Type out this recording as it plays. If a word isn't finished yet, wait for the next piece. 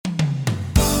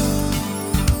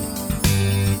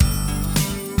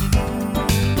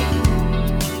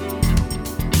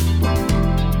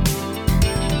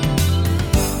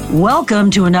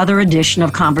Welcome to another edition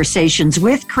of Conversations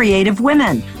with Creative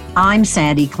Women. I'm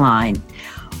Sandy Klein.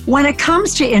 When it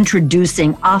comes to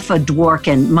introducing Afa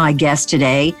Dworkin, my guest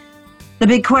today, the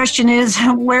big question is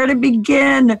where to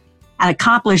begin. An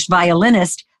accomplished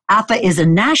violinist, Afa is a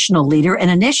national leader in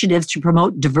initiatives to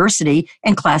promote diversity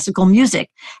in classical music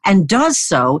and does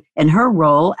so in her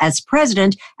role as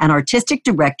president and artistic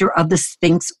director of the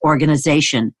Sphinx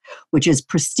organization, which is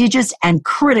prestigious and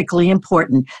critically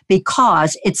important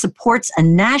because it supports a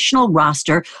national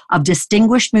roster of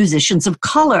distinguished musicians of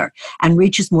color and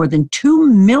reaches more than 2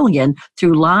 million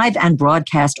through live and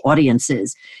broadcast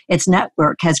audiences. Its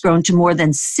network has grown to more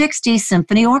than 60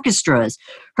 symphony orchestras.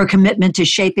 Her commitment to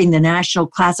shaping the national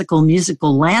classical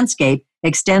musical landscape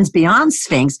extends beyond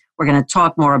Sphinx. We're going to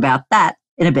talk more about that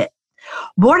in a bit.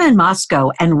 Born in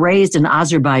Moscow and raised in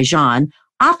Azerbaijan,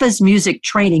 Afa's music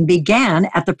training began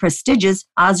at the prestigious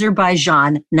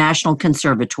Azerbaijan National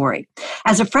Conservatory.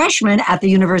 As a freshman at the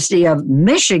University of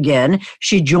Michigan,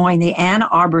 she joined the Ann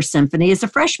Arbor Symphony as a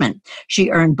freshman. She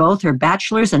earned both her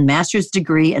bachelor's and master's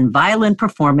degree in violin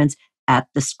performance at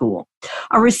the school.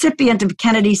 A recipient of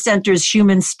Kennedy Center's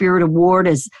Human Spirit Award,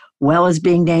 as well as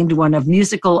being named one of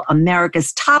Musical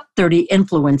America's top 30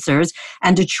 influencers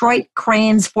and Detroit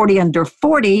Crane's 40 Under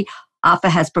 40, Afa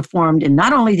has performed in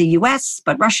not only the U.S.,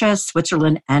 but Russia,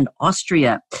 Switzerland, and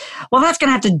Austria. Well, that's going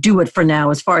to have to do it for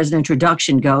now as far as an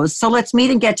introduction goes. So let's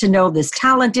meet and get to know this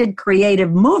talented,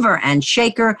 creative mover and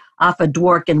shaker, Afa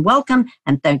Dworkin. Welcome,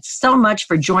 and thanks so much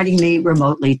for joining me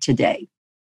remotely today.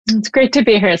 It's great to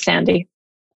be here, Sandy.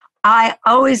 I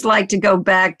always like to go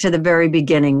back to the very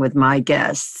beginning with my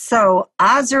guests. So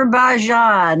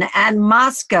Azerbaijan and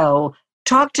Moscow,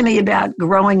 talk to me about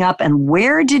growing up and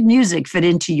where did music fit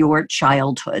into your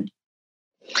childhood?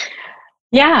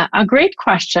 Yeah, a great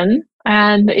question.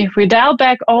 And if we dial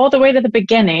back all the way to the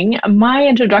beginning, my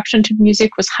introduction to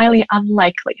music was highly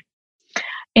unlikely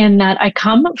in that I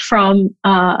come from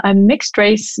a mixed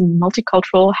race,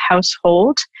 multicultural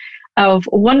household of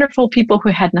wonderful people who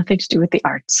had nothing to do with the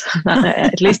arts,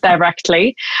 at least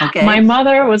directly. Okay. My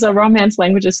mother was a Romance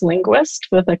languages linguist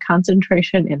with a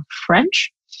concentration in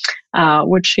French,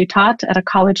 which she taught at a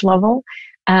college level.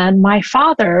 And my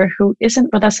father, who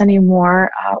isn't with us anymore,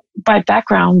 by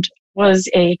background, was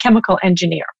a chemical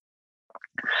engineer.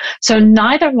 So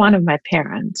neither one of my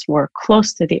parents were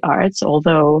close to the arts,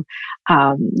 although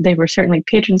they were certainly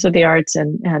patrons of the arts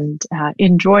and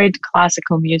enjoyed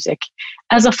classical music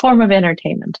as a form of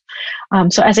entertainment.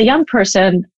 So as a young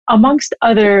person, amongst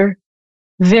other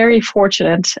very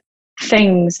fortunate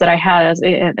things that I had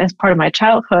as part of my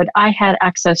childhood, I had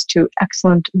access to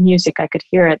excellent music I could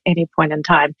hear at any point in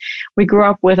time. We grew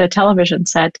up with a television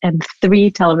set and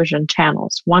 3 television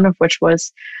channels, one of which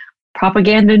was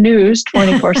propaganda news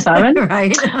 24/7.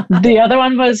 Right. The other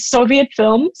one was Soviet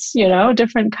films,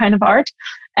 different kind of art.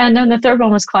 And then the third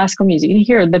one was classical music. You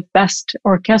hear the best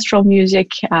orchestral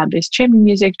music, this chamber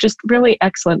music, just really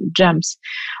excellent gems.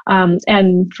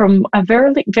 And from a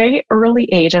very, very early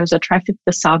age, I was attracted to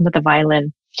the sound of the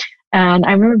violin. And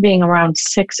I remember being around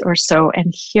 6 or so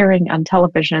and hearing on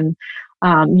television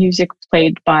music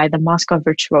played by the Moscow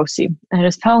Virtuosi. And I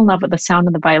just fell in love with the sound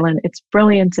of the violin, its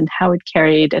brilliance and how it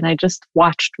carried. And I just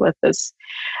watched with this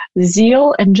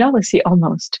zeal and jealousy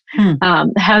almost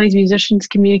how these musicians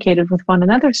communicated with one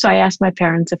another. So I asked my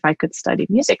parents if I could study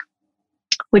music,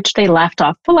 which they laughed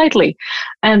off politely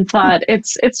and thought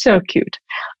it's so cute.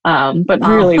 But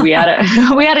really we had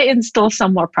to instill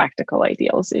some more practical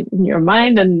ideals in your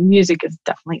mind, and music is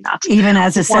definitely not. Even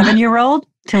as a 7-year-old,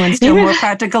 to instill more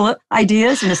practical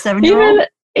ideas in a 7-year-old?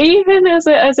 Even as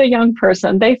a young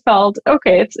person, they felt,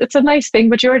 okay, it's a nice thing,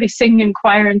 but you already sing in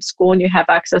choir in school and you have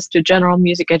access to general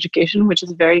music education, which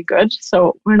is very good.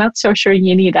 So we're not so sure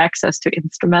you need access to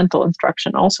instrumental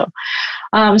instruction also.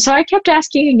 So I kept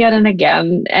asking again and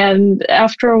again. And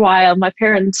after a while, my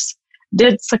parents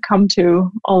did succumb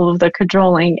to all of the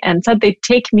cajoling and said they'd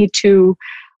take me to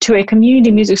a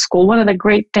community music school. One of the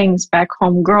great things back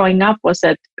home growing up was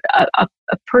that a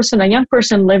young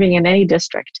person living in any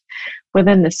district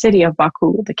within the city of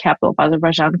Baku, the capital of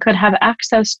Azerbaijan, could have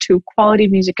access to quality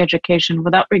music education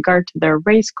without regard to their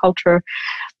race, culture,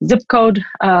 zip code,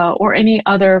 or any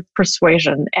other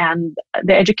persuasion. And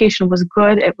the education was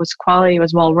good, it was quality, it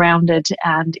was well-rounded,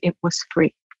 and it was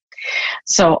free.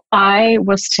 So I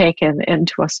was taken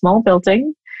into a small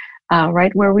building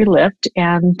right where we lived,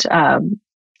 and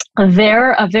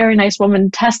there a very nice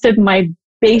woman tested my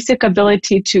basic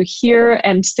ability to hear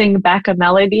and sing back a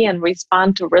melody and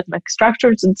respond to rhythmic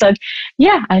structures and said,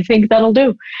 yeah, I think that'll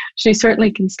do. She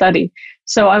certainly can study.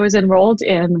 So I was enrolled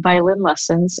in violin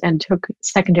lessons and took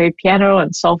secondary piano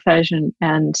and solfege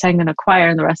and sang in a choir,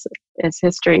 and the rest is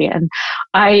history. And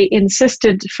I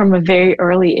insisted from a very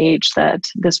early age that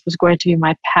this was going to be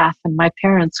my path, and my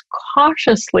parents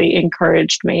cautiously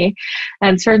encouraged me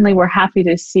and certainly were happy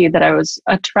to see that I was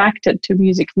attracted to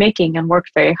music making and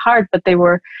worked very hard, but they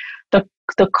were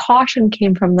the caution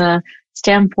came from the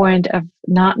standpoint of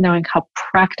not knowing how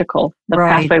practical the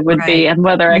pathway would be and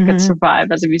whether I could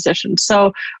survive as a musician.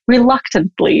 So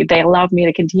reluctantly, they allowed me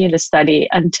to continue to study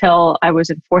until I was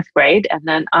in fourth grade. And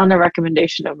then on the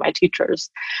recommendation of my teachers,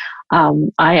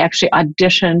 I actually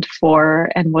auditioned for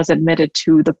and was admitted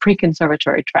to the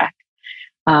pre-conservatory track,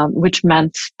 which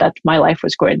meant that my life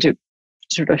was going to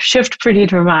sort of shift pretty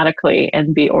dramatically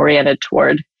and be oriented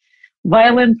toward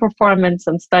violin performance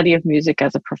and study of music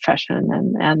as a profession.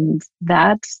 And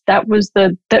that was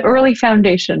the early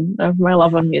foundation of my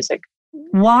love of music.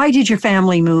 Why did your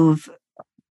family move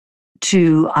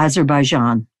to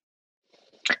Azerbaijan?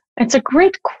 It's a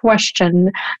great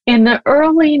question. In the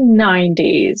early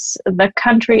 90s, the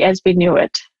country as we knew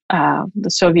it,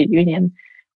 the Soviet Union,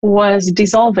 was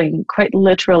dissolving quite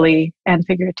literally and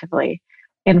figuratively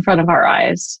in front of our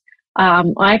eyes.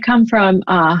 I come from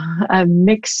a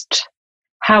mixed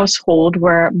household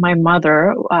where my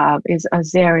mother is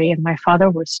Azeri and my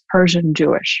father was Persian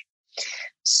Jewish.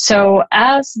 So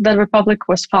as the republic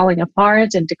was falling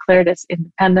apart and declared its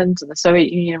independence and the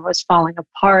Soviet Union was falling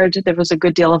apart, there was a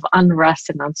good deal of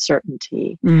unrest and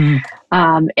uncertainty,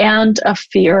 and a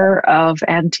fear of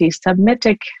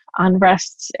anti-Semitic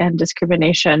unrests and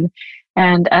discrimination.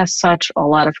 And as such, a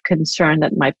lot of concern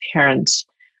that my parents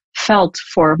felt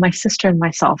for my sister and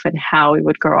myself and how we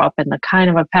would grow up and the kind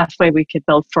of a pathway we could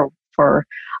build for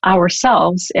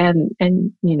ourselves and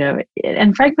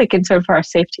frankly concerned for our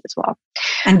safety as well.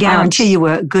 And guarantee you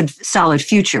a good, solid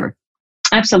future.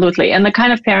 Absolutely. And the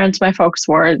kind of parents my folks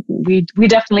were, we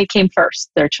definitely came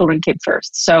first. Their children came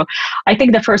first. So I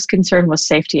think the first concern was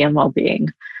safety and well-being.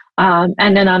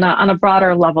 And then on a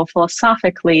broader level,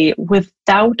 philosophically,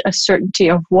 without a certainty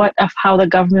of how the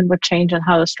government would change and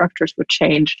how the structures would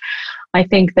change, I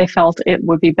think they felt it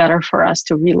would be better for us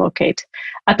to relocate.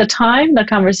 At the time, the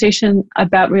conversation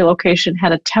about relocation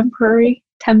had a temporary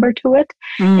timbre to it,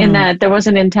 in that there was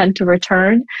an intent to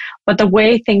return. But the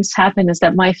way things happened is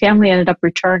that my family ended up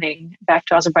returning back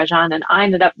to Azerbaijan, and I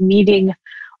ended up meeting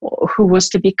who was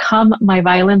to become my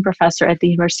violin professor at the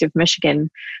University of Michigan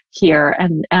here,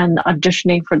 and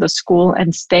auditioning for the school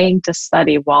and staying to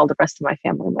study while the rest of my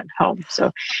family went home.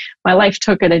 So my life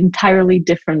took an entirely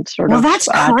different sort of that's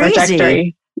crazy.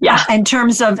 Trajectory. Yeah. In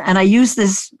terms of, and I use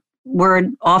this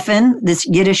word often, this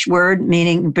Yiddish word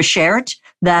meaning beshert,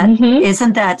 that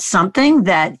isn't that something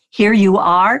that here you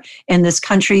are in this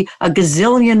country a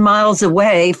gazillion miles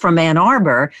away from Ann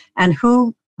Arbor, and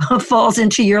who falls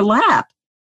into your lap?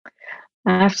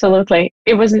 Absolutely.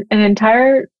 It was an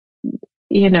entire,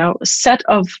 set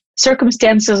of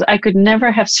circumstances I could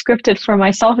never have scripted for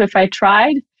myself if I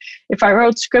tried. If I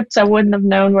wrote scripts, I wouldn't have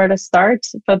known where to start.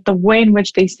 But the way in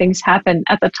which these things happened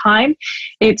at the time,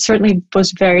 it certainly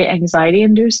was very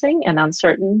anxiety-inducing and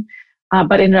uncertain.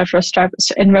 But in retrospect,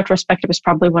 it was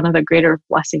probably one of the greater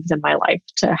blessings in my life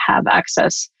to have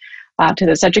access to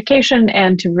this education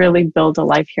and to really build a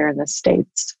life here in the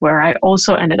States, where I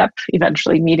also ended up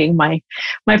eventually meeting my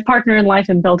partner in life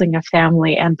and building a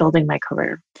family and building my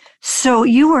career. So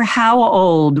you were how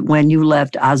old when you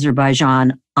left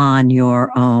Azerbaijan on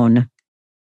your own?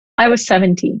 I was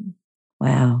 17.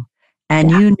 Wow.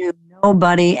 And you knew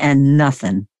nobody and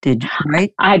nothing, did you,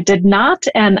 right? I did not.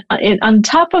 And on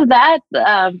top of that,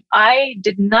 I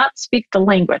did not speak the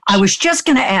language. I was just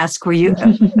going to ask, were you,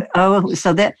 look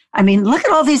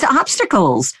at all these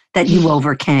obstacles that you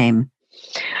overcame.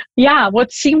 Yeah,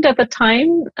 what seemed at the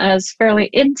time as fairly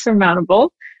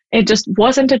insurmountable. It just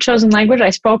wasn't a chosen language. I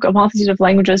spoke a multitude of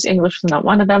languages. English was not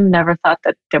one of them. Never thought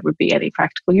that there would be any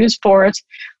practical use for it.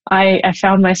 I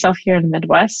found myself here in the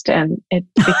Midwest, and it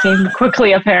became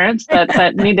quickly apparent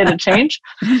that needed a change.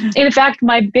 In fact,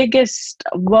 my biggest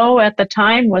woe at the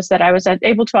time was that I was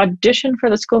able to audition for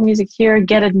the School of Music here,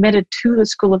 get admitted to the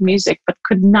School of Music, but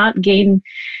could not gain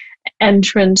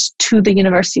entrance to the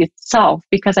university itself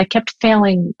because I kept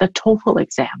failing the TOEFL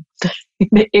exam,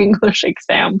 the English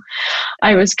exam.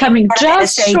 I was coming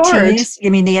just short.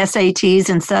 You mean the SATs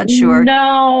and such? Sure.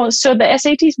 No, so the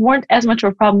SATs weren't as much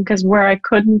of a problem because where I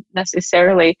couldn't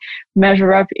necessarily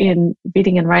measure up in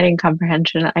reading and writing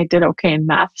comprehension, I did okay in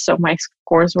math, so my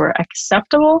scores were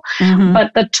acceptable.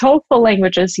 But the TOEFL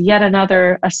language is yet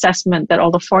another assessment that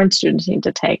all the foreign students need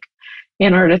to take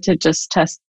in order to just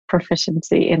test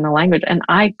proficiency in the language. And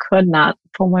I could not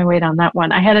pull my weight on that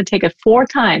one. I had to take it 4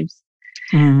 times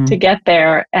to get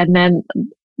there. And then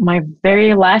my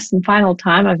very last and final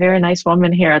time, a very nice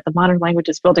woman here at the Modern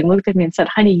Languages Building looked at me and said,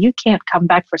 honey, you can't come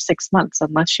back for 6 months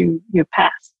unless you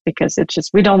pass, because it's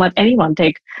just, we don't let anyone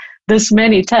take this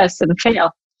many tests and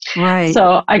fail. Right.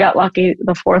 So I got lucky.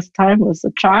 The 4th time was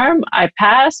the charm. I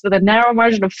passed with a narrow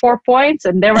margin of 4 points,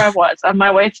 and there I was on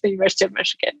my way to the University of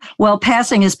Michigan. Well,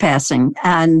 passing is passing,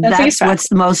 and that's what's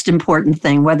the most important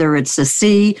thing. Whether it's a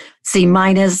C, C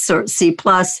minus, or C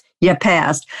plus, you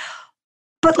passed.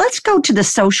 But let's go to the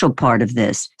social part of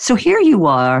this. So here you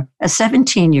are, a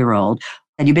 17-year-old.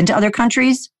 Have you been to other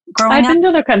countries growing up? I've been to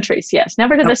other countries, yes.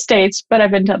 Never to the States, but I've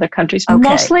been to other countries,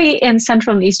 mostly in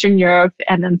Central and Eastern Europe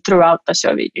and then throughout the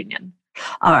Soviet Union.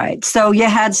 All right. So you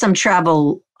had some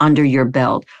travel under your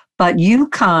belt, but you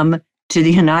come to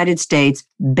the United States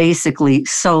basically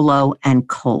solo and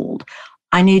cold.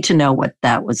 I need to know what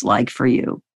that was like for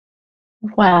you.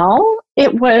 Well,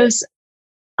 it was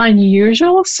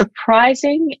unusual,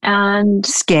 surprising, and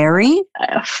scary.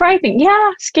 Frightening.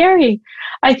 Yeah, scary.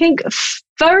 I think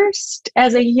first,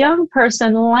 as a young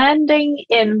person, landing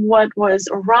in what was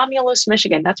Romulus,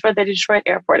 Michigan, that's where the Detroit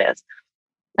airport is.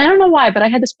 I don't know why, but I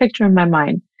had this picture in my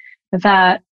mind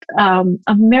that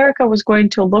America was going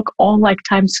to look all like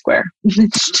Times Square.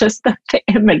 It's just the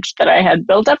image that I had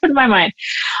built up in my mind.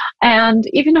 And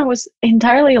even though it was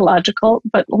entirely illogical,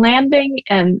 but landing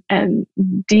and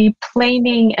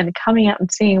deplaning and coming out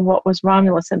and seeing what was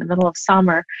Romulus in the middle of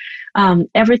summer,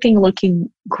 everything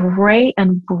looking gray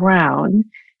and brown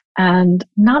and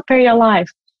not very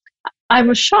alive, I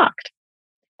was shocked.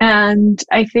 And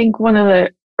I think one of the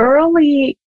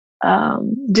early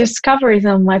discoveries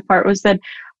on my part was that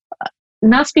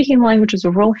not speaking the language was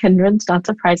a real hindrance, not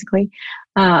surprisingly,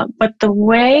 but the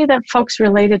way that folks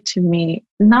related to me,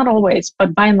 not always,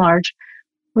 but by and large,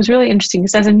 was really interesting.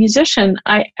 Because as a musician,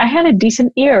 I had a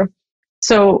decent ear,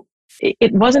 so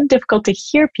it wasn't difficult to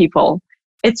hear people.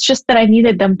 It's just that I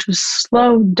needed them to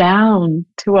slow down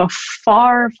to a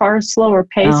far, far slower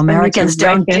pace. Americans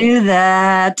don't do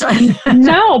that.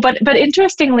 No, but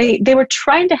interestingly, they were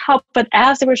trying to help, but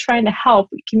as they were trying to help,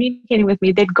 communicating with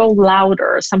me, they'd go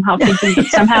louder, somehow thinking that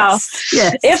somehow,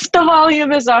 if the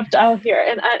volume is up, I'll hear.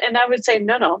 And I would say,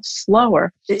 no,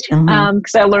 slower,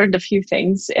 because I learned a few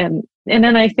things. And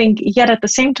then I think, yet at the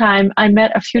same time, I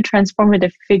met a few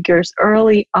transformative figures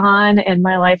early on in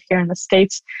my life here in the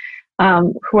States,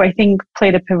 who I think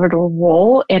played a pivotal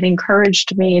role and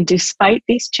encouraged me despite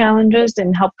these challenges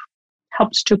and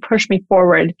helped to push me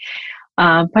forward,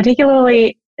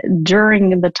 particularly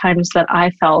during the times that I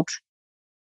felt,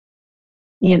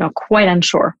 quite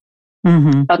unsure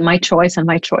about my choice and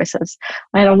my choices.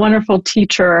 I had a wonderful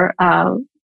teacher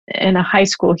in a high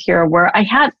school here where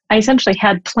I essentially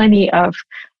had plenty of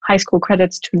high school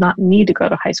credits to not need to go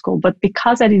to high school. But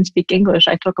because I didn't speak English,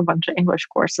 I took a bunch of English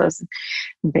courses,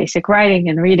 basic writing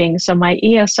and reading. So my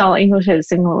ESL, English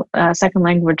as a second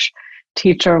language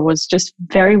teacher, was just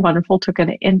very wonderful, took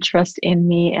an interest in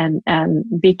me and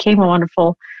became a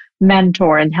wonderful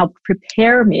mentor and helped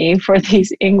prepare me for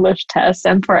these English tests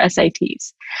and for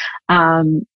SATs.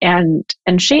 And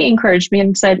she encouraged me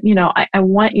and said, I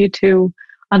want you to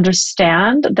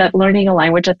understand that learning a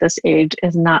language at this age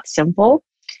is not simple,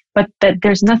 but that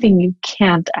there's nothing you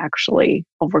can't actually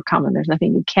overcome and there's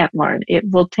nothing you can't learn. It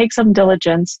will take some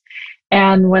diligence.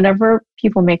 And whenever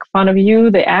people make fun of you,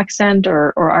 the accent,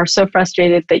 or are so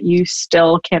frustrated that you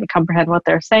still can't comprehend what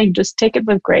they're saying, just take it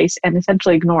with grace and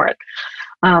essentially ignore it.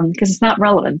 Because it's not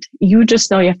relevant. You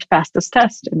just know you have to pass this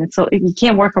test, and you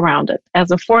can't work around it.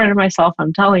 As a foreigner myself,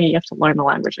 I'm telling you have to learn the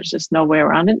language. There's just no way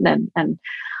around it, and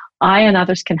I and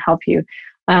others can help you.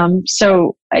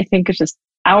 So I think it's just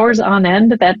hours on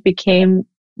end that became,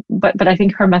 but I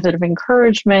think her method of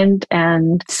encouragement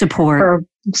and support,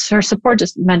 her support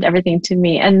just meant everything to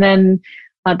me. And then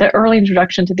the early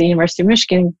introduction to the University of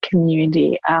Michigan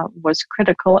community was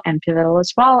critical and pivotal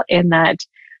as well, in that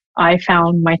I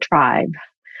found my tribe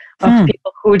of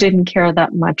people who didn't care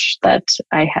that much that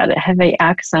I had a heavy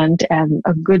accent and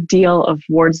a good deal of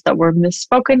words that were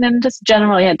misspoken and just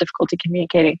generally had difficulty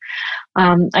communicating.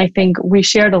 I think we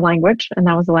shared a language, and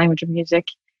that was the language of music.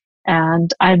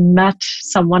 And I met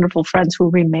some wonderful friends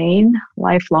who remain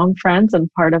lifelong friends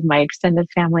and part of my extended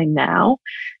family now,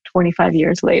 25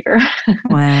 years later.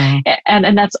 Wow.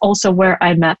 and that's also where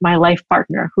I met my life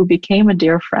partner, who became a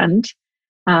dear friend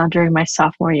during my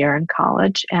sophomore year in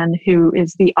college, and who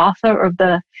is the author of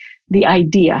the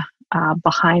idea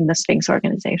behind the Sphinx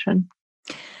organization.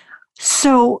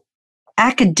 So,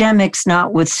 academics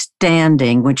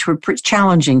notwithstanding, which were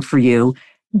challenging for you,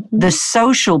 The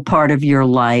social part of your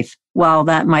life, while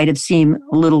that might have seemed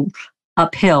a little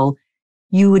uphill,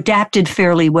 you adapted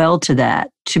fairly well to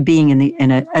that, to being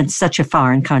in such a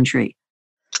foreign country.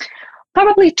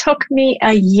 Probably took me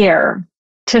a year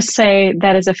to say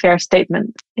that is a fair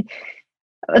statement.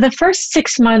 The first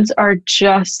 6 months are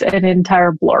just an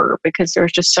entire blur because there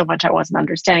was just so much I wasn't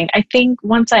understanding. I think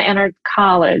once I entered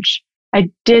college, I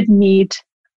did meet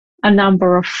a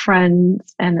number of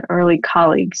friends and early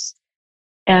colleagues,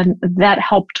 and that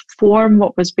helped form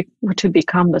what was to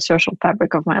become the social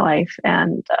fabric of my life.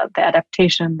 And the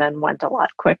adaptation then went a lot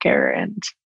quicker, and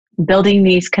building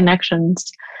these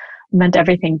connections meant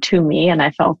everything to me, and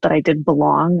I felt that I did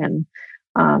belong. And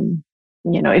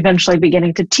eventually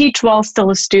beginning to teach while still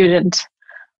a student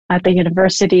at the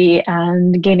university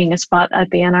and gaining a spot at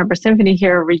the Ann Arbor Symphony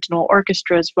here, regional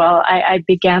orchestra as well, I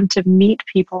began to meet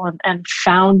people and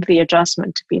found the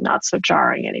adjustment to be not so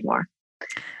jarring anymore.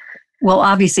 Well,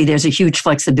 obviously, there's a huge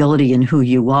flexibility in who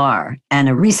you are and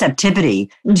a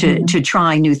receptivity to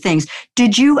try new things.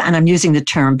 Did you, and I'm using the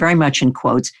term very much in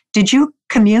quotes, did you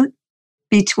commute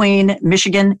between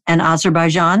Michigan and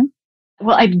Azerbaijan?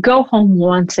 Well, I'd go home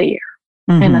once a year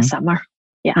in the summer.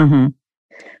 Yeah.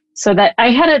 So that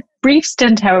I had a brief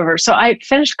stint, however. So I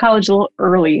finished college a little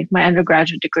early, my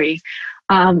undergraduate degree.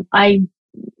 I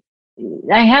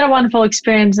had a wonderful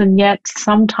experience, and yet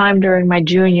sometime during my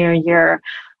junior year,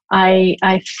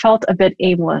 I felt a bit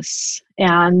aimless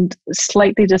and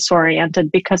slightly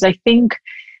disoriented because I think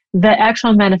the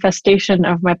actual manifestation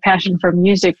of my passion for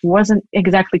music wasn't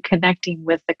exactly connecting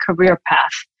with the career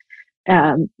path.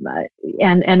 And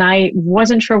I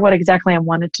wasn't sure what exactly I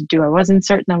wanted to do. I wasn't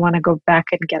certain I want to go back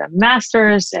and get a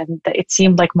master's, and it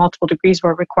seemed like multiple degrees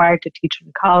were required to teach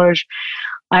in college.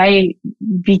 I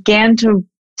began to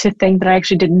think that I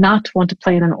actually did not want to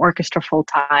play in an orchestra full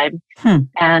time.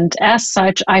 And as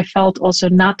such, I felt also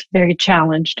not very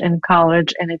challenged in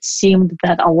college, and it seemed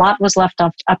that a lot was left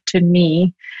up to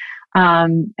me.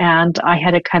 And I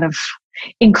had a kind of,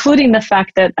 including the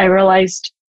fact that I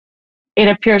realized it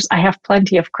appears I have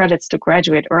plenty of credits to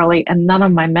graduate early, and none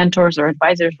of my mentors or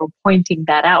advisors were pointing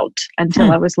that out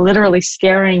until I was literally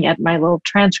staring at my little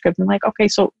transcript and like, okay,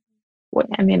 so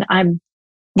I'm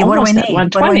almost at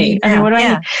 120. What do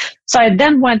I need? So I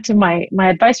then went to my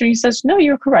advisor, and he says, no,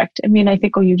 you're correct. I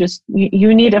think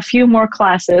you need a few more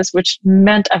classes, which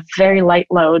meant a very light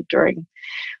load during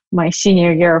my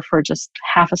senior year for just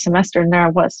half a semester, and there I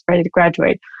was ready to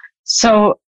graduate.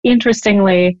 So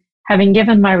interestingly, having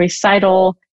given my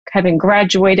recital, having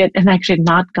graduated and actually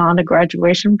not gone to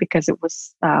graduation because it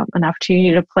was an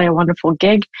opportunity to play a wonderful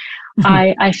gig,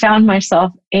 I found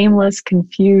myself aimless,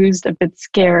 confused, a bit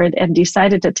scared, and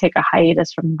decided to take a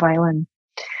hiatus from the violin.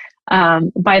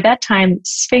 By that time,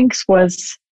 Sphinx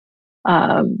was,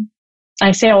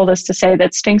 I say all this to say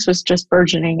that Sphinx was just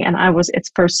burgeoning, and I was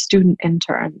its first student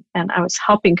intern, and I was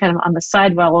helping kind of on the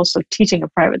side while also teaching a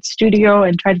private studio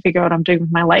and trying to figure out what I'm doing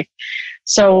with my life.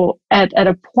 So at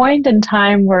a point in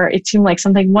time where it seemed like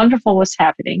something wonderful was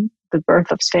happening, the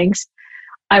birth of Sphinx,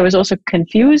 I was also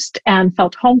confused and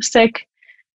felt homesick,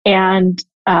 and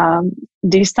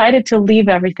decided to leave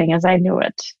everything as I knew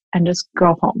it and just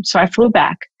go home. So I flew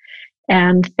back,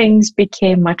 and things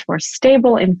became much more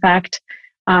stable. In fact,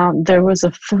 there was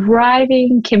a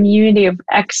thriving community of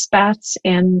expats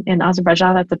in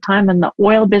Azerbaijan at the time, and the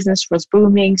oil business was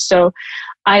booming. So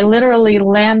I literally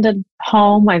landed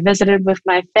home. I visited with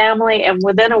my family, and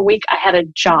within a week, I had a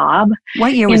job.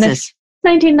 What year was this?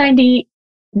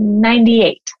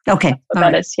 1998. Okay.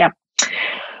 That is, yeah.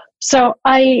 So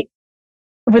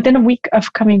within a week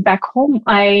of coming back home,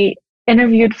 I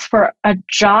interviewed for a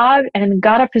job and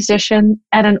got a position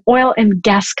at an oil and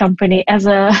gas company as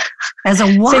a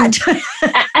what?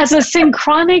 As a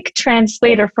synchronic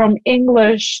translator from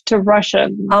English to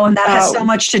Russian. Oh, and that has so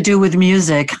much to do with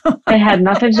music. It had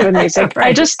nothing to do with music. Right.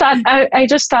 I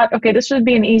just thought, okay, this would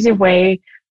be an easy way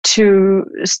to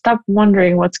stop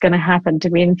wondering what's going to happen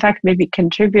to me. In fact, maybe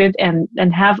contribute and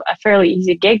have a fairly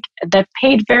easy gig that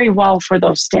paid very well for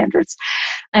those standards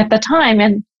at the time.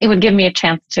 And it would give me a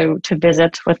chance to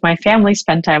visit with my family,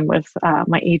 spend time with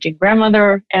my aging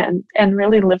grandmother, and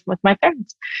really live with my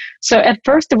parents. So at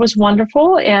first it was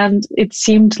wonderful, and it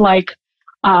seemed like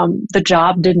the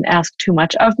job didn't ask too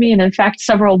much of me. And in fact,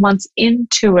 several months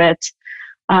into it,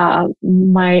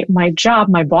 my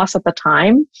boss at the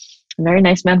time, a very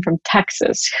nice man from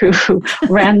Texas who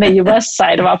ran the U.S.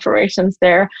 side of operations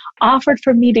there, offered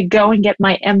for me to go and get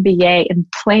my MBA in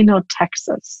Plano,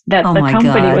 Texas, that the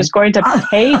company was going to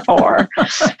pay for.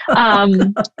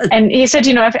 And he said,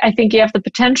 I think you have the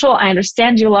potential. I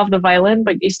understand you love the violin,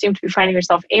 but you seem to be finding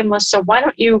yourself aimless. So why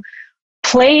don't you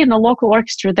play in the local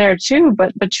orchestra there too,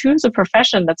 but choose a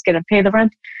profession that's going to pay the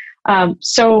rent.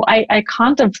 So I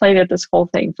contemplated this whole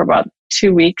thing for about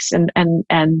 2 weeks and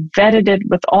vetted it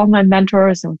with all my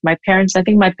mentors and with my parents. I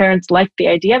think my parents liked the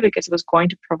idea because it was going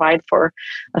to provide for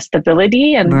a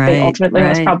stability, and they ultimately it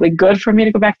was probably good for me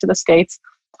to go back to the States.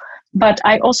 But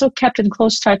I also kept in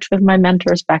close touch with my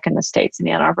mentors back in the States, in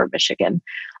Ann Arbor, Michigan.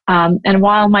 And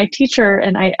while my teacher,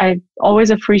 and I always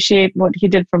appreciate what he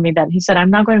did for me then, he said, I'm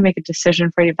not going to make a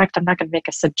decision for you. In fact, I'm not going to make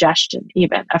a suggestion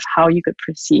even of how you could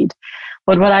proceed.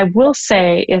 But what I will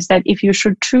say is that if you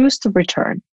should choose to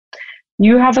return,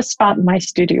 you have a spot in my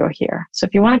studio here. So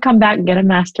if you want to come back and get a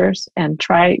master's and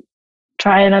try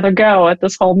another go at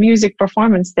this whole music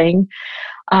performance thing,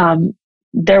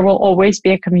 there will always be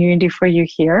a community for you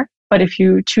here. But if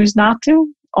you choose not to,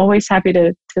 always happy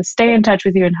to stay in touch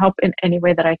with you and help in any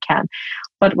way that I can.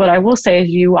 But what I will say is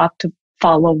you ought to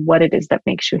follow what it is that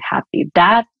makes you happy.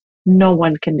 That no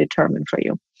one can determine for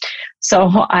you. So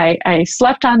I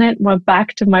slept on it, went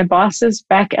back to my bosses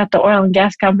back at the oil and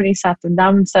gas company, sat them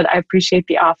down and said, I appreciate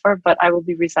the offer, but I will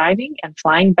be resigning and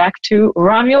flying back to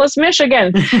Romulus,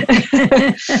 Michigan.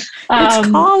 It's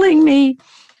calling me.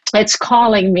 It's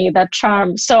calling me, that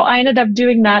charm. So I ended up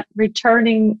doing that,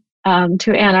 returning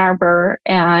to Ann Arbor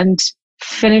and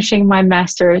finishing my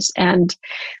master's and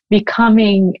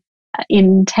becoming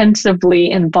intensively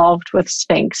involved with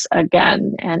Sphinx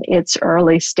again and its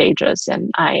early stages.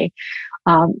 And I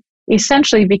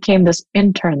essentially became this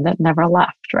intern that never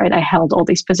left, right? I held all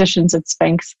these positions at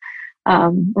Sphinx,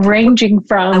 ranging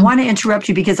from... I want to interrupt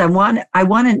you because I want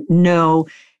to know,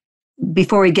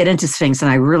 before we get into Sphinx, and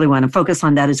I really want to focus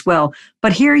on that as well,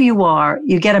 but here you are,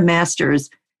 you get a master's.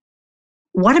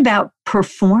 What about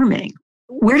performing?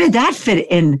 Where did that fit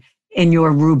in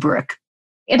your rubric?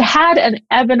 It had an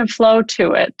ebb and a flow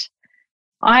to it.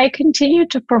 I continued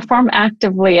to perform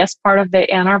actively as part of the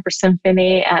Ann Arbor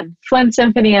Symphony and Flint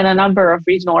Symphony and a number of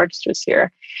regional orchestras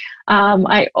here.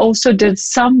 I also did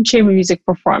some chamber music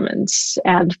performance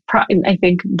and I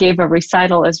think gave a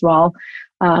recital as well,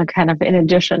 kind of in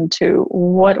addition to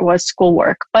what was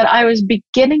schoolwork. But I was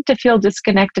beginning to feel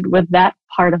disconnected with that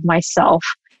part of myself.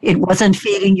 It wasn't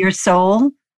feeding your soul?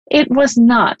 It was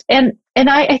not. And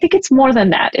I think it's more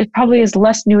than that. It probably is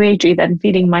less new agey than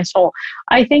feeding my soul.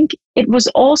 I think it was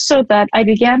also that I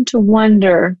began to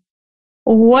wonder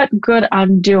what good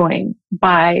I'm doing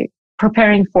by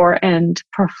preparing for and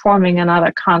performing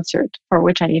another concert for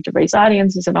which I need to raise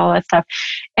audiences and all that stuff.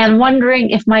 And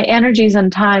wondering if my energies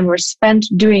and time were spent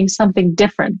doing something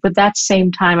different with that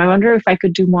same time. I wonder if I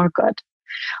could do more good.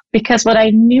 Because what I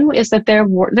knew is that there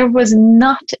was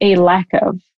not a lack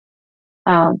of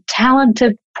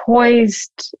talented,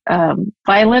 poised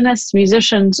violinists,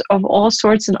 musicians of all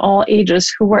sorts and all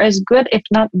ages who were as good, if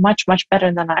not much, much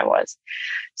better than I was.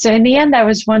 So in the end, I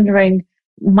was wondering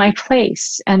my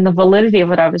place and the validity of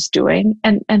what I was doing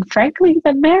and frankly,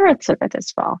 the merits of it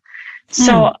as well.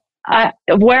 So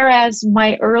whereas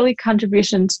my early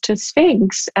contributions to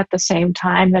Sphinx at the same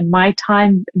time and my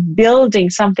time building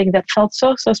something that felt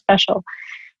so special,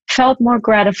 felt more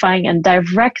gratifying and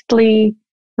directly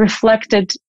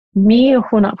reflected me,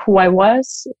 who I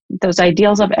was, those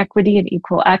ideals of equity and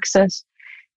equal access.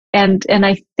 And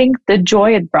I think the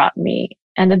joy it brought me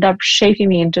ended up shaping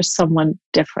me into someone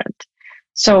different.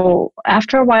 So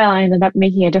after a while, I ended up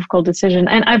making a difficult decision.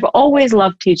 And I've always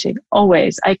loved teaching,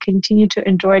 always. I continue to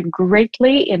enjoy it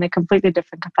greatly in a completely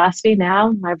different capacity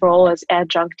now. My role as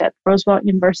adjunct at Roosevelt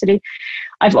University.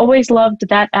 I've always loved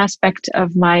that aspect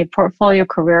of my portfolio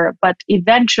career. But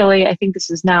eventually, I think this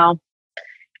is now,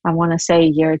 I want to say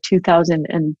year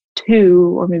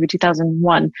 2002 or maybe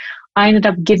 2001, I ended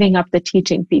up giving up the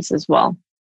teaching piece as well.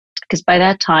 Because by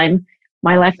that time,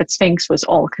 my life at Sphinx was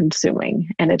all consuming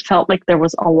and it felt like there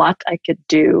was a lot I could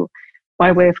do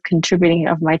by way of contributing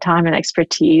of my time and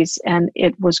expertise. And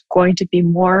it was going to be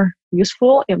more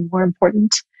useful and more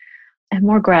important and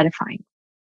more gratifying.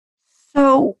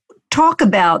 So talk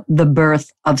about the birth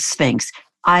of Sphinx.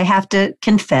 I have to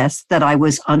confess that I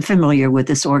was unfamiliar with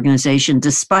this organization,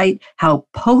 despite how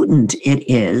potent it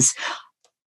is.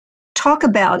 Talk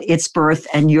about its birth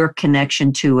and your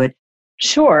connection to it.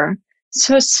 Sure.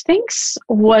 So Sphinx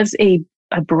was a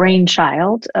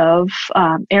brainchild of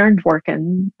Aaron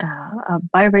Dworkin, a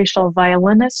biracial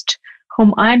violinist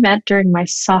whom I met during my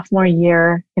sophomore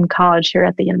year in college here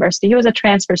at the university. He was a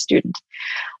transfer student.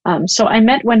 So I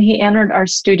met when he entered our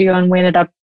studio and we ended up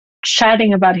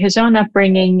chatting about his own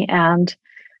upbringing and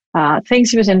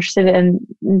things he was interested in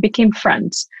and became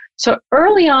friends. So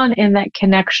early on in that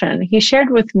connection, he shared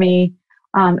with me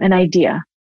an idea,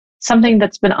 something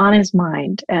that's been on his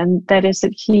mind, and that is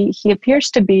that he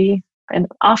appears to be and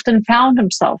often found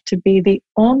himself to be the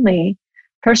only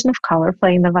person of color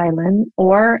playing the violin,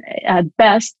 or at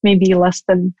best, maybe less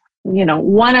than,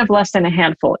 one of less than a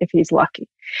handful if he's lucky.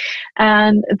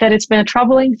 And that it's been a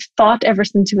troubling thought ever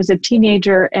since he was a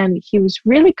teenager, and he was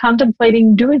really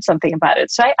contemplating doing something about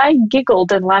it. So I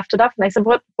giggled and laughed it off, and I said,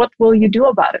 what will you do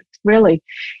about it? Really,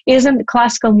 isn't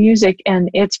classical music and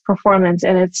its performance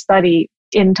and its study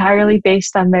entirely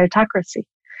based on meritocracy?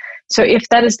 So if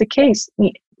that is the case,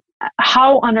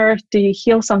 how on earth do you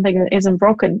heal something that isn't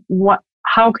broken?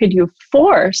 How could you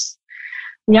force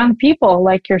young people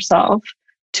like yourself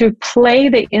to play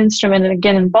the instrument and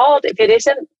get involved if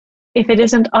it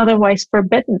isn't otherwise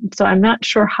forbidden? So I'm not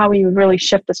sure how we would really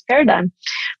shift this paradigm,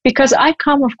 because I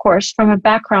come, of course, from a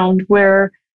background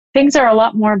where things are a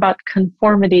lot more about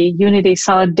conformity, unity,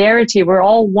 solidarity. We're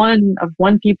all one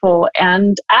people,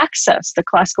 and access to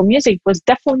classical music was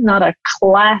definitely not a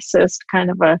classist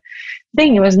kind of a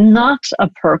thing. It was not a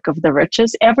perk of the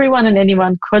riches. Everyone and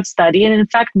anyone could study. And in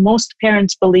fact, most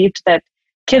parents believed that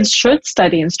kids should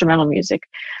study instrumental music.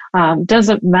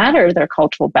 Doesn't matter their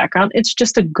cultural background. It's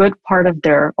just a good part of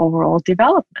their overall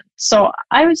development. So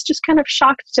I was just kind of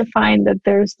shocked to find that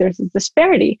there's a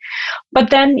disparity.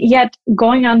 But then yet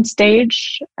going on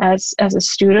stage as a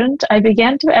student, I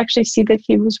began to actually see that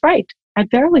he was right. I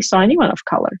barely saw anyone of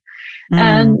color.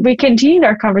 And we continued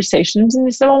our conversations, and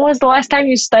he said, well, when was the last time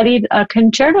you studied a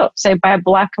concerto, say, by a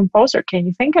Black composer? Can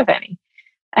you think of any?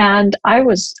 And I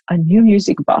was a new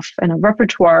music buff and a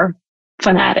repertoire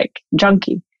fanatic,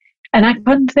 junkie, and I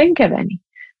couldn't think of any.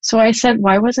 So I said,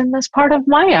 why wasn't this part of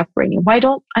my upbringing? Why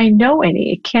don't I know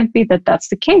any? It can't be that that's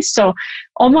the case. So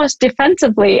almost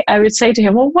defensively, I would say to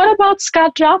him, well, what about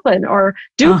Scott Joplin or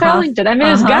Duke Ellington? I mean,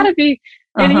 it's got to be.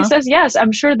 And he says, yes,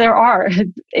 I'm sure there are.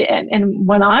 And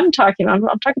when I'm talking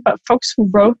about folks who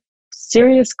wrote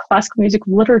serious classical music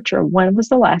literature. When was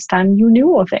the last time you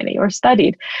knew of any or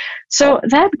studied? So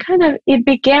that it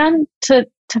began to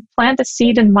plant a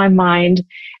seed in my mind.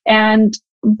 And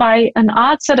by an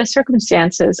odd set of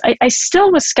circumstances, I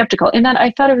still was skeptical in that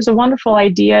I thought it was a wonderful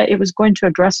idea. It was going to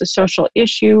address a social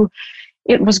issue.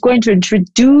 It was going to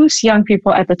introduce young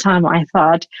people at the time, I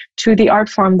thought, to the art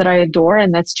form that I adore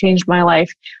and that's changed my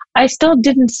life. I still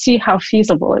didn't see how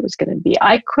feasible it was going to be.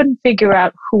 I couldn't figure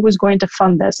out who was going to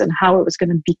fund this and how it was going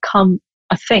to become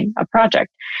a thing, a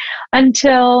project,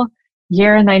 until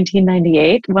year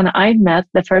 1998, when I met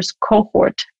the first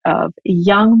cohort of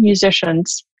young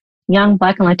musicians, young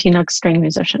Black and Latino string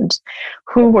musicians,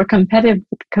 who were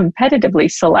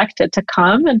competitively selected to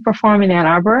come and perform in Ann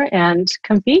Arbor and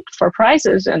compete for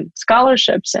prizes and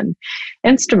scholarships and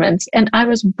instruments. And I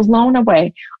was blown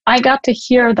away. I got to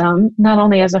hear them not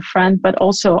only as a friend, but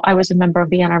also I was a member of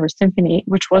the Ann Arbor Symphony,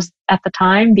 which was at the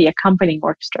time the accompanying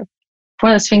orchestra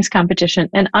for the Sphinx competition.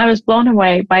 And I was blown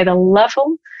away by the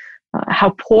level, how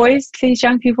poised these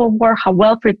young people were, how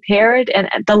well prepared, and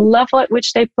the level at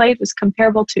which they played was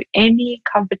comparable to any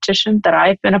competition that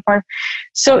I've been a part of.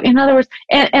 So in other words,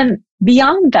 and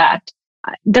beyond that,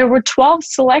 there were 12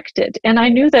 selected, and I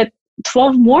knew that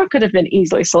 12 more could have been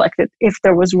easily selected if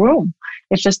there was room.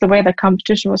 It's just the way the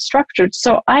competition was structured.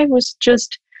 So I was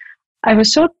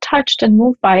so touched and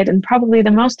moved by it, and probably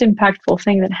the most impactful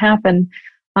thing that happened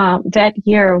that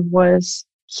year was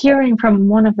hearing from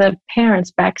one of the parents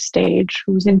backstage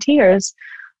who was in tears,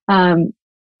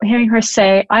 hearing her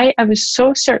say, I was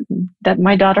so certain that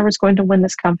my daughter was going to win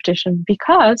this competition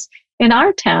because in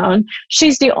our town,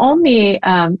 she's the only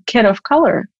kid of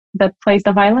color that plays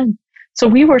the violin. So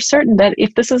we were certain that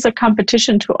if this is a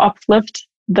competition to uplift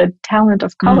the talent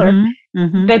of color,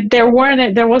 that there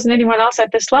wasn't anyone else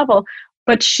at this level.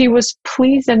 But she was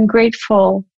pleased and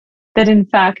grateful that in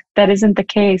fact that isn't the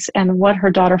case, and what her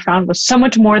daughter found was so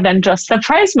much more than just the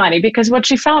prize money, because what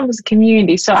she found was a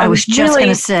community. So I was just going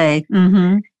to say,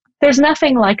 there's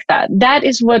nothing like that. That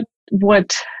is what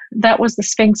that was the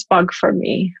Sphinx bug for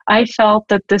me. I felt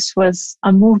that this was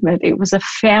a movement. It was a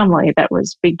family that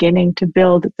was beginning to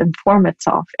build and form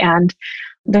itself. And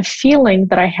the feeling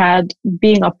that I had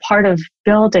being a part of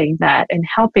building that and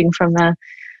helping from the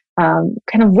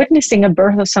kind of witnessing a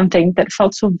birth of something that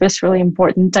felt so viscerally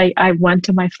important, I went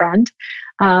to my friend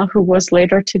who was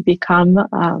later to become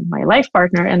my life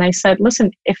partner. And I said,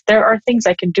 listen, if there are things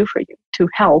I can do for you to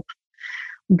help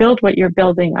build what you're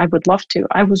building, I would love to.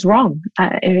 I was wrong.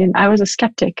 I was a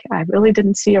skeptic. I really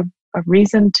didn't see a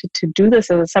reason to do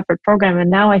this as a separate program. And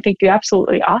now I think you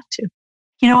absolutely ought to.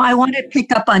 You know, I want to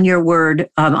pick up on your word,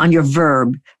 on your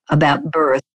verb about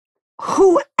birth.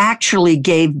 Who actually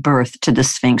gave birth to the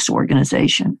Sphinx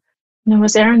organization? It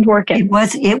was Aaron Dworkin.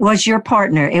 It was your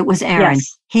partner. It was Aaron.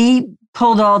 Yes. He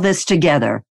pulled all this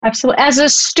together. Absolutely. As a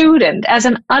student, as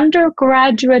an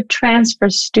undergraduate transfer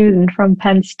student from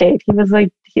Penn State, he was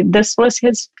like, this was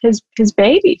his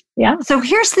baby. Yeah. So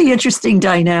here's the interesting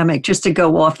dynamic, just to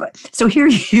go off. So here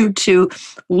you two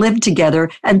live together.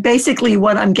 And basically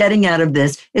what I'm getting out of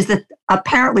this is that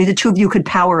apparently the two of you could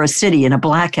power a city in a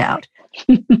blackout.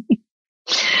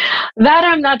 That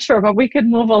I'm not sure, but we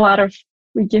can move a lot of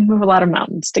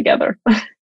mountains together.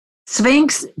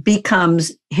 Sphinx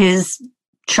becomes his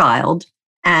child,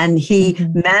 and he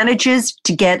manages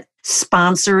to get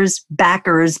sponsors,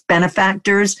 backers,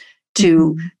 benefactors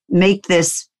to make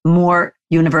this more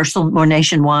universal, more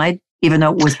nationwide, even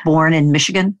though it was born in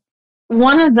Michigan.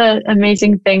 One of the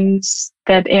amazing things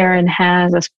that Aaron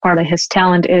has as part of his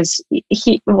talent is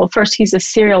first, he's a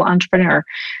serial entrepreneur.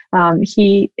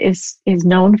 He is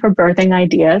known for birthing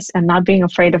ideas and not being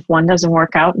afraid if one doesn't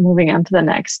work out and moving on to the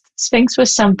next. Sphinx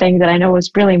was something that I know was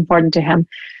really important to him.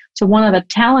 So one of the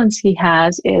talents he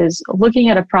has is looking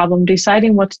at a problem,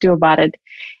 deciding what to do about it,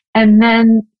 and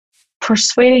then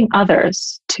persuading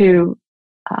others to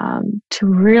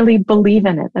really believe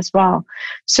in it as well.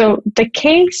 So the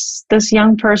case this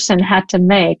young person had to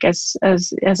make as a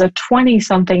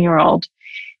 20-something-year-old,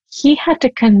 he had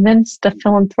to convince the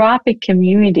philanthropic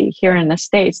community here in the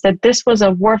States that this was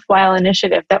a worthwhile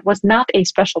initiative, that was not a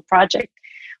special project,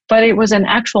 but it was an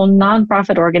actual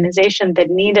nonprofit organization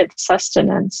that needed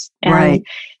sustenance. And right.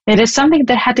 It is something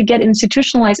that had to get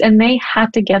institutionalized, and they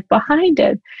had to get behind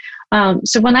it.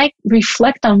 So when I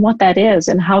reflect on what that is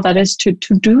and how that is to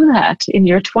do that in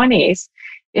your 20s,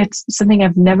 it's something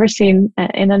I've never seen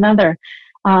in another.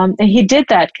 And he did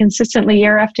that consistently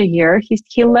year after year.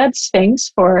 He led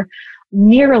Sphinx for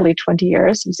nearly 20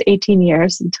 years. It was 18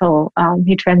 years until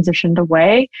he transitioned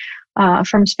away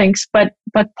from Sphinx. But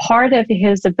part of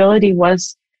his ability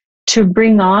was to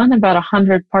bring on about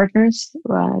 100 partners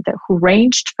who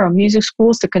ranged from music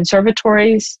schools to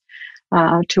conservatories,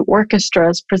 to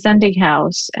orchestras, presenting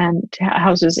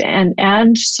houses,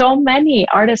 and so many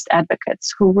artist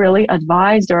advocates who really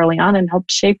advised early on and helped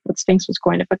shape what Sphinx was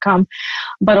going to become,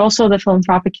 but also the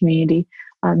philanthropic community,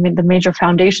 the major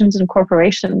foundations and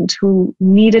corporations who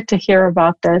needed to hear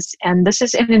about this. And this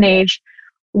is in an age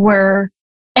where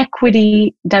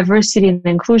equity, diversity, and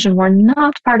inclusion were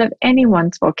not part of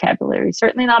anyone's vocabulary,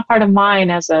 certainly not part of mine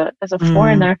as a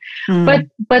foreigner,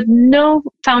 but no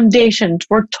foundations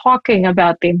were talking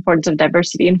about the importance of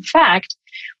diversity. In fact,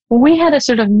 we had to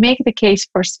sort of make the case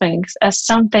for Sphinx as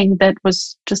something that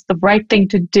was just the right thing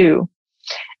to do.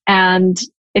 And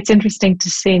it's interesting to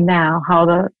see now how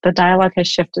the dialogue has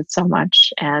shifted so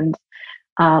much. And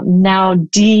now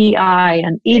DEI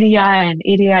and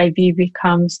EDIB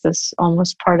becomes this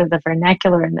almost part of the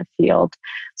vernacular in the field.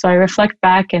 So I reflect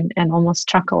back and almost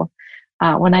chuckle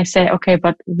when I say, okay,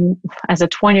 but as a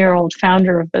 20-year-old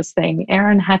founder of this thing,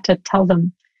 Aaron had to tell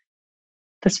them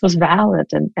this was valid.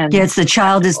 And yes, the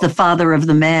child is the father of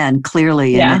the man,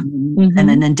 clearly, in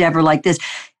an endeavor like this.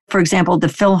 For example, the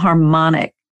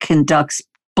Philharmonic conducts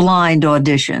blind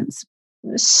auditions.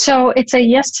 So it's a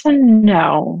yes and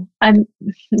no.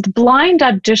 The blind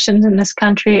auditions in this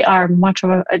country are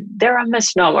they're a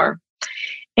misnomer,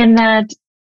 in that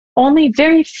only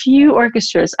very few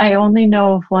orchestras, I only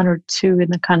know of one or two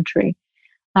in the country,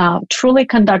 truly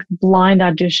conduct blind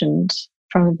auditions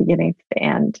from the beginning to the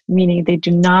end, meaning they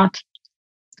do not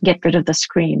get rid of the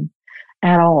screen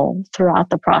at all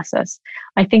throughout the process.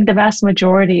 I think the vast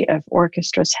majority of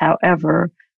orchestras,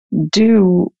 however,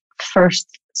 do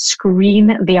first screen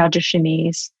the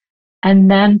auditionees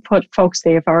and then put folks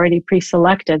they've already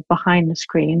pre-selected behind the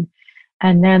screen.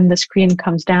 And then the screen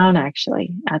comes down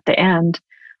actually at the end,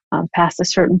 past a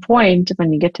certain point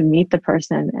when you get to meet the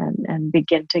person and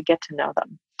begin to get to know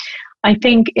them. I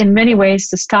think in many ways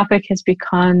this topic has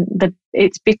become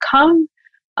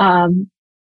a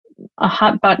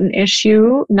hot button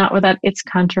issue, not without its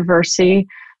controversy,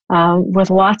 with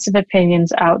lots of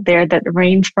opinions out there that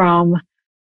range from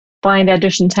blind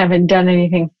auditions haven't done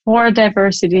anything for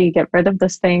diversity, get rid of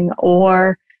this thing,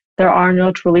 or there are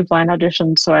no truly blind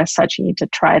auditions, so as such you need to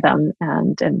try them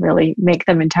and really make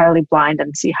them entirely blind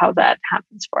and see how that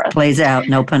happens for us. Plays out,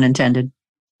 no pun intended.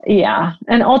 Yeah,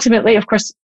 and ultimately, of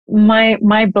course,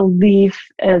 my belief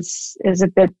is a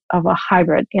bit of a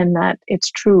hybrid in that it's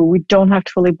true we don't have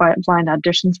truly blind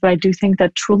auditions, but I do think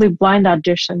that truly blind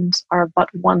auditions are but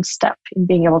one step in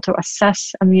being able to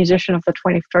assess a musician of the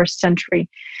 21st century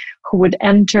who would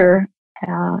enter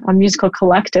a musical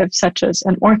collective such as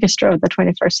an orchestra of the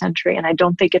 21st century. And I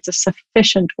don't think it's a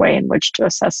sufficient way in which to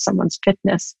assess someone's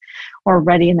fitness or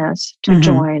readiness to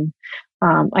join.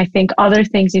 I think other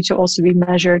things need to also be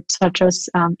measured, such as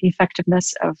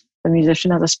effectiveness of the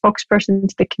musician as a spokesperson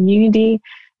to the community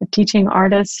a teaching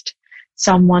artist,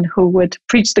 someone who would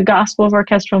preach the gospel of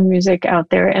orchestral music out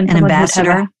there, and An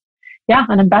ambassador.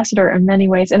 An ambassador in many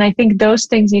ways. And I think those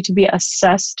things need to be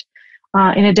assessed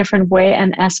in a different way,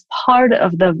 and as part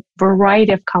of the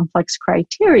variety of complex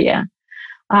criteria,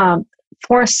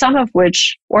 for some of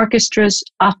which orchestras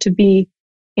ought to be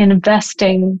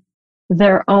investing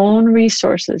their own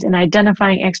resources in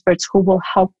identifying experts who will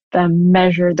help them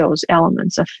measure those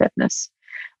elements of fitness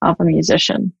of a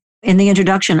musician. In the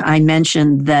introduction, I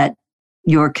mentioned that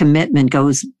your commitment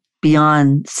goes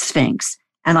beyond Sphinx,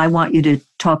 and I want you to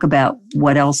talk about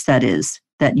what else that is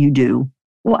that you do.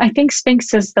 Well, I think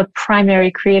Sphinx is the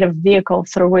primary creative vehicle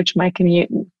through which my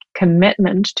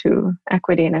commitment to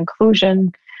equity and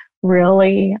inclusion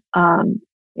really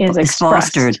is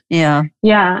expressed. Fostered. Yeah.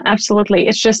 Yeah, absolutely.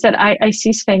 It's just that I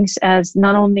see Sphinx as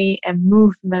not only a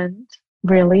movement,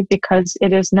 really, because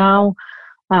it is now,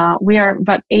 we are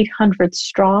about 800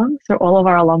 strong through all of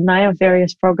our alumni of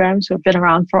various programs who have been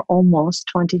around for almost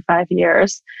 25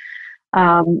 years.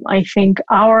 I think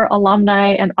our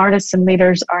alumni and artists and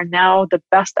leaders are now the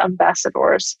best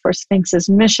ambassadors for Sphinx's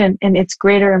mission and its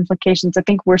greater implications. I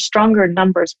think we're stronger in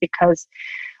numbers because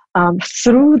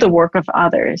through the work of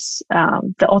others,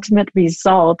 the ultimate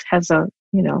result has a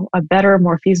better,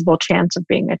 more feasible chance of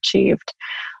being achieved.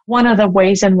 One of the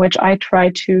ways in which I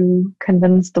try to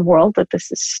convince the world that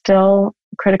this is still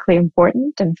critically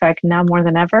important, in fact, now more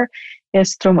than ever,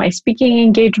 is through my speaking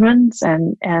engagements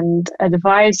and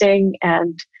advising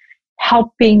and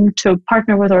helping to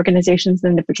partner with organizations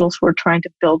and individuals who are trying to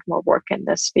build more work in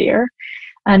this sphere.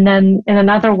 And then in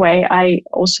another way, I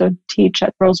also teach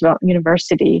at Roosevelt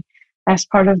University as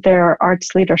part of their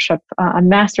arts leadership, a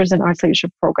master's in arts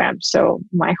leadership program. So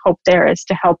my hope there is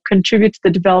to help contribute to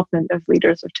the development of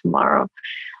leaders of tomorrow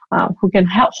who can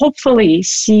hopefully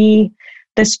see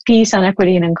this piece on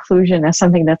equity and inclusion as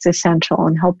something that's essential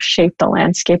and help shape the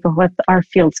landscape of what our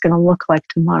field's going to look like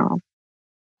tomorrow.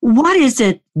 What is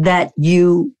it that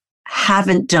you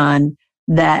haven't done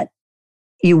that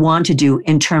you want to do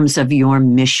in terms of your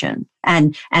mission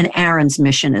and Aaron's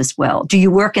mission as well? Do you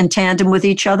work in tandem with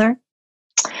each other?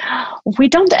 We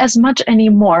don't as much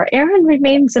anymore. Aaron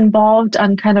remains involved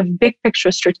on kind of big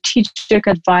picture strategic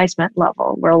advisement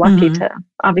level. We're lucky to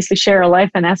obviously share a life,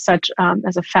 and as such,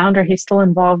 as a founder, he's still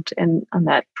involved on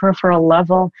that peripheral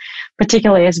level,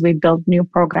 particularly as we build new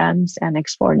programs and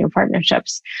explore new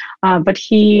partnerships. But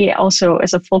he also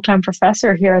is a full-time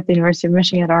professor here at the University of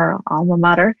Michigan at our alma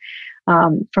mater.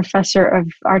 Professor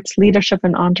of arts leadership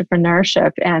and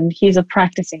entrepreneurship, and he's a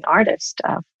practicing artist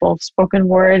of both spoken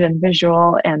word and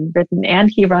visual and written, and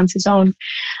he runs his own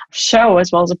show as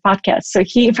well as a podcast. So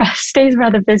he stays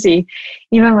rather busy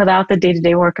even without the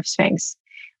day-to-day work of Sphinx.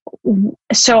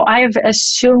 So I've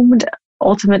assumed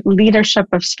ultimate leadership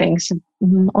of Sphinx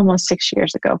almost 6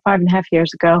 years ago, 5.5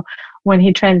 years ago, when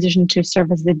he transitioned to serve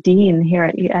as the dean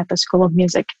here at the School of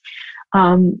Music.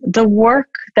 The work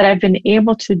that I've been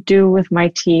able to do with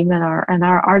my team and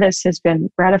our artists has been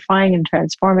gratifying and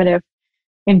transformative.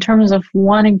 In terms of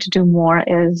wanting to do more,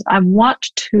 is I want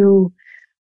to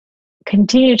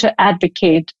continue to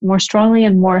advocate more strongly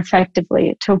and more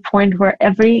effectively to a point where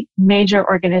every major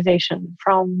organization,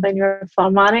 from the New York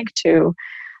Philharmonic to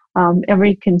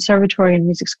every conservatory and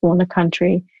music school in the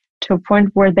country, to a point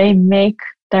where they make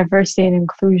diversity and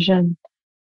inclusion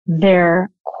their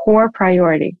core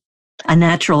priority. A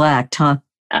natural act, huh?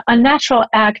 A natural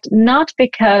act, not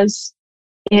because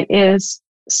it is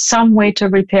some way to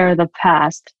repair the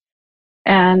past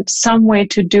and some way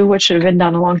to do what should have been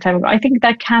done a long time ago. I think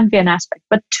that can be an aspect.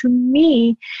 But to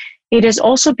me, it is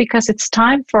also because it's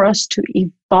time for us to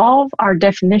evolve our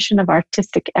definition of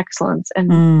artistic excellence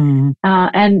and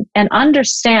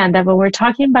understand that when we're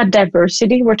talking about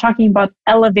diversity, we're talking about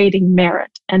elevating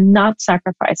merit and not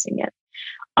sacrificing it.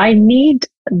 I need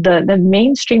the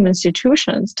mainstream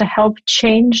institutions to help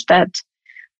change the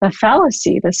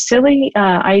fallacy, the silly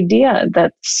idea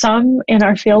that some in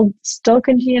our field still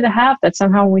continue to have, that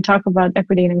somehow when we talk about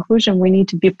equity and inclusion, we need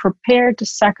to be prepared to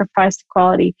sacrifice the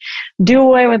quality, do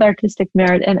away with artistic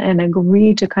merit, and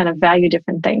agree to kind of value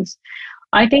different things.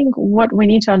 I think what we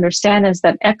need to understand is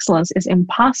that excellence is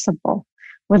impossible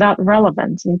without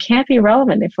relevance and can't be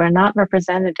relevant if we're not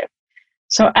representative.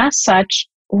 So as such,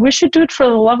 we should do it for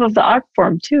the love of the art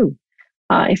form too.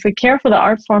 If we care for the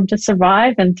art form to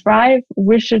survive and thrive,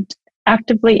 we should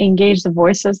actively engage the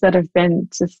voices that have been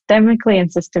systemically and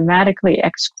systematically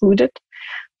excluded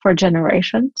for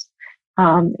generations.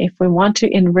 If we want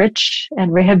to enrich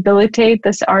and rehabilitate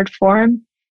this art form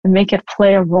and make it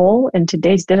play a role in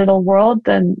today's digital world,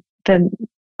 then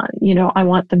I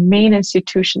want the main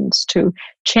institutions to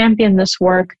champion this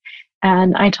work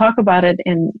And I talk about it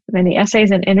in many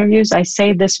essays and interviews. I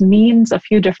say this means a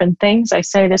few different things. I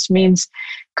say this means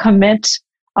commit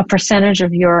a percentage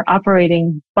of your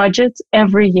operating budget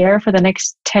every year for the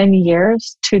next 10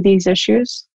 years to these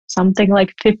issues, something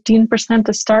like 15%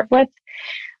 to start with.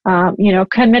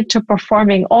 Commit to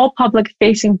performing all public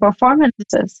facing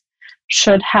performances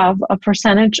should have a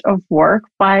percentage of work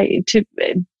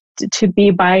to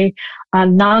be by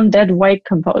non-dead white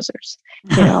composers.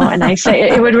 And I say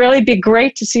it would really be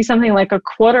great to see something like a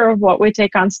quarter of what we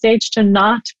take on stage to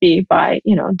not be by,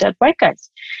 dead white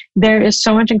guys. There is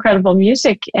so much incredible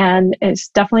music, and it's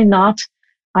definitely not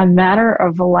a matter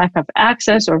of a lack of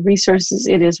access or resources.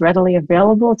 It is readily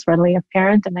available. It's readily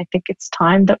apparent. And I think it's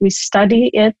time that we study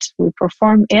it, we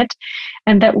perform it,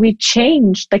 and that we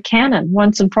change the canon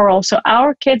once and for all. So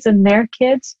our kids and their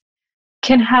kids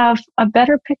can have a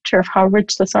better picture of how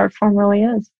rich this art form really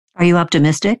is. Are you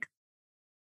optimistic?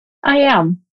 I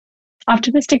am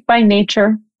optimistic by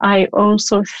nature. I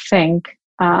also think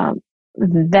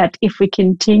that if we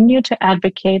continue to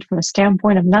advocate from a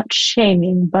standpoint of not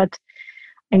shaming, but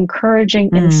encouraging,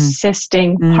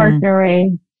 insisting,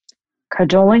 partnering,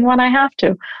 cajoling when I have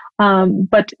to,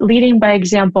 but leading by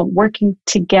example, working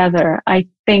together, I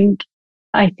think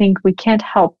we can't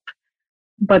help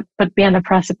but be on the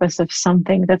precipice of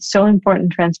something that's so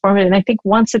important and transformative. And I think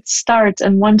once it starts,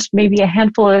 and once maybe a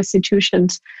handful of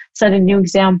institutions set in new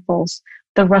examples,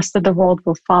 the rest of the world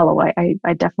will follow. I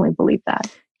definitely believe that.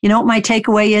 You know what my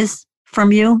takeaway is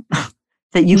from you?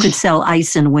 That you could sell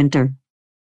ice in winter.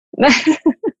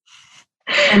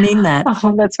 I mean that.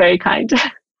 Oh, that's very kind.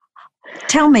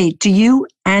 Tell me, do you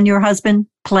and your husband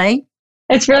play?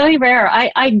 It's really rare.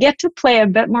 I get to play a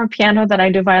bit more piano than I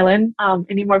do violin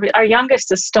anymore. But our youngest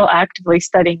is still actively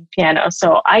studying piano.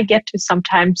 So I get to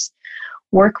sometimes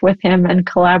work with him and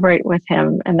collaborate with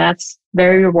him. And that's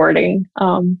very rewarding.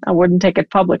 I wouldn't take it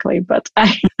publicly, but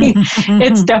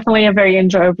it's definitely a very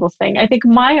enjoyable thing. I think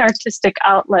my artistic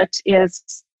outlet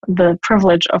is the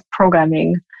privilege of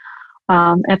programming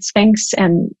at Sphinx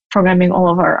and programming all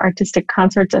of our artistic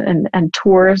concerts and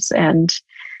tours and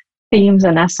themes,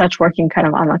 and as such, working kind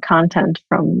of on the content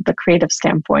from the creative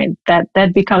standpoint. That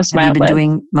becomes my outlet. Have you been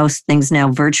doing most things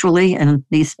now virtually? And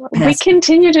these we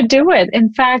continue to do it.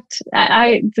 In fact,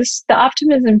 the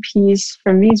optimism piece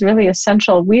for me is really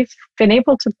essential. We've been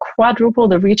able to quadruple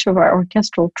the reach of our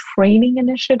orchestral training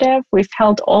initiative. We've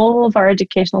held all of our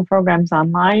educational programs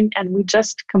online, and we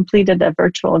just completed a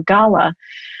virtual gala,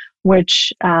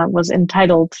 which was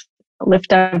entitled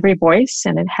Lift Every Voice,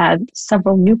 and it had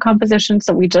several new compositions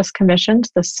that we just commissioned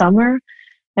this summer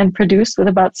and produced with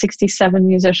about 67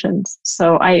 musicians.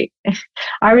 So I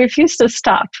refuse to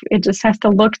stop. It just has to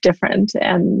look different.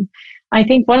 And I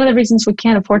think one of the reasons we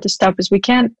can't afford to stop is we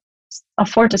can't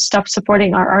afford to stop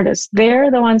supporting our artists.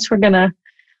 They're the ones who are going to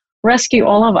rescue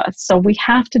all of us. So we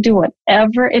have to do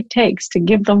whatever it takes to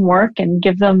give them work and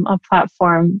give them a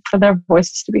platform for their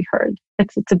voices to be heard.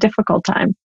 It's a difficult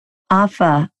time.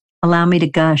 Afa, allow me to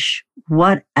gush.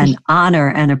 What an honor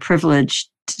and a privilege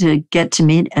to get to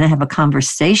meet and have a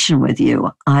conversation with you.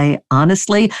 I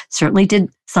honestly certainly did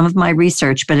some of my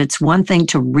research, but it's one thing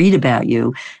to read about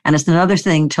you, and it's another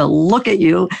thing to look at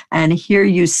you and hear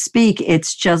you speak.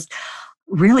 It's just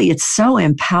really, it's so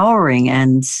empowering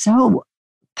and so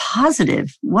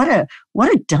positive. What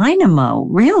a dynamo,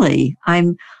 really.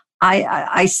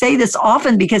 I say this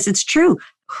often because it's true.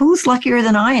 Who's luckier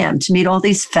than I am to meet all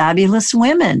these fabulous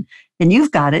women? And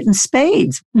you've got it in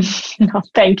spades. No,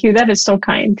 thank you. That is so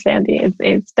kind, Sandy.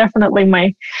 It's definitely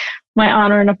my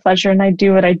honor and a pleasure. And I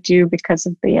do what I do because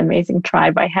of the amazing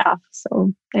tribe I have.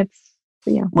 So it's,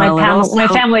 my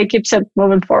family keeps it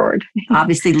moving forward.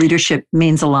 Obviously, leadership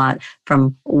means a lot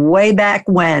from way back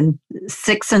when,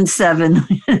 6 and 7,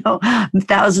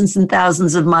 thousands and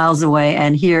thousands of miles away.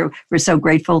 And here, we're so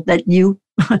grateful that you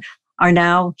are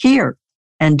now here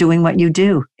and doing what you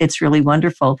do. It's really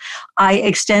wonderful. I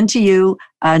extend to you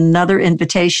another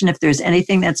invitation. If there's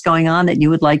anything that's going on that you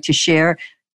would like to share,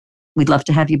 we'd love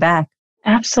to have you back.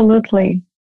 Absolutely.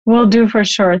 Will do for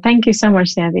sure. Thank you so much,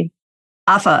 Sandy.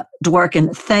 Afa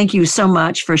Dworkin, thank you so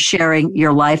much for sharing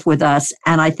your life with us.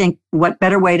 And I think what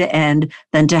better way to end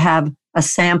than to have a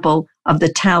sample of the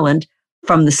talent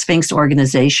from the Sphinx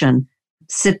organization.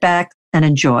 Sit back and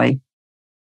enjoy.